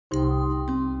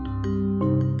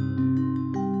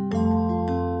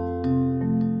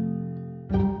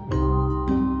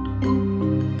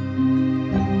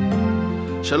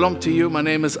Shalom to you. My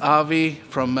name is Avi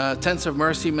from Tents of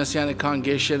Mercy Messianic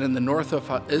Congregation in the north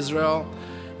of Israel.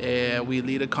 We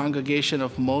lead a congregation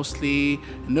of mostly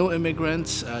new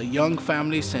immigrants, young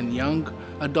families and young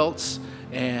adults.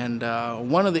 And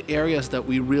one of the areas that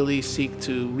we really seek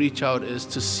to reach out is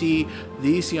to see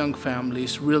these young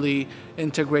families really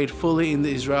integrate fully in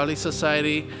the Israeli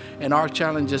society. And our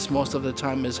challenges most of the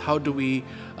time is how do we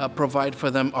provide for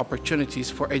them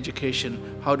opportunities for education?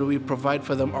 How do we provide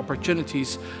for them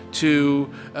opportunities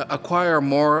to acquire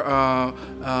more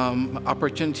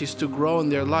opportunities to grow in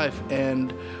their life?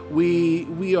 And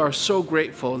we are so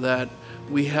grateful that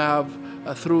we have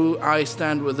through I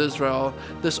Stand With Israel,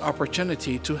 this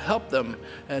opportunity to help them,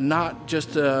 and not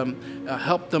just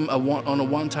help them on a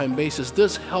one-time basis.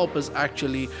 This help is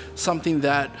actually something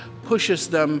that pushes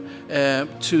them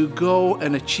to go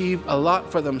and achieve a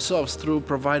lot for themselves through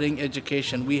providing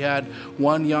education. We had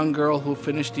one young girl who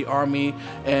finished the army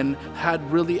and had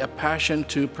really a passion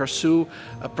to pursue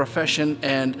a profession,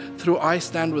 and through I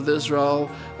Stand With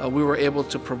Israel, we were able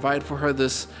to provide for her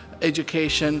this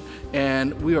education,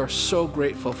 and we are so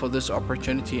grateful for this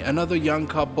opportunity. Another young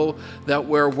couple that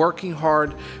were working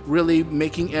hard, really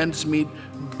making ends meet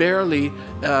barely,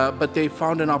 but they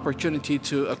found an opportunity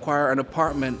to acquire an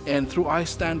apartment, and through I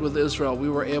Stand With Israel, we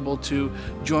were able to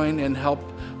join and help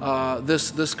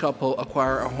this couple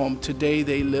acquire a home. Today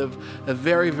they live a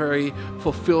very, very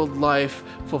fulfilled life,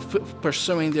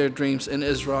 pursuing their dreams in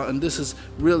Israel, and this is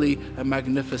really a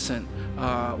magnificent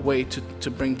way to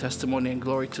bring testimony and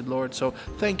glory to the Lord. So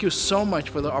thank you so much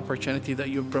for the opportunity that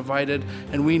you've provided,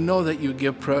 and we know that you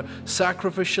give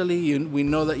sacrificially, we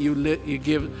know that you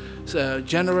give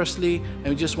generously, and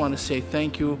we just want to say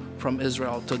thank you from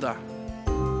Israel. Todah.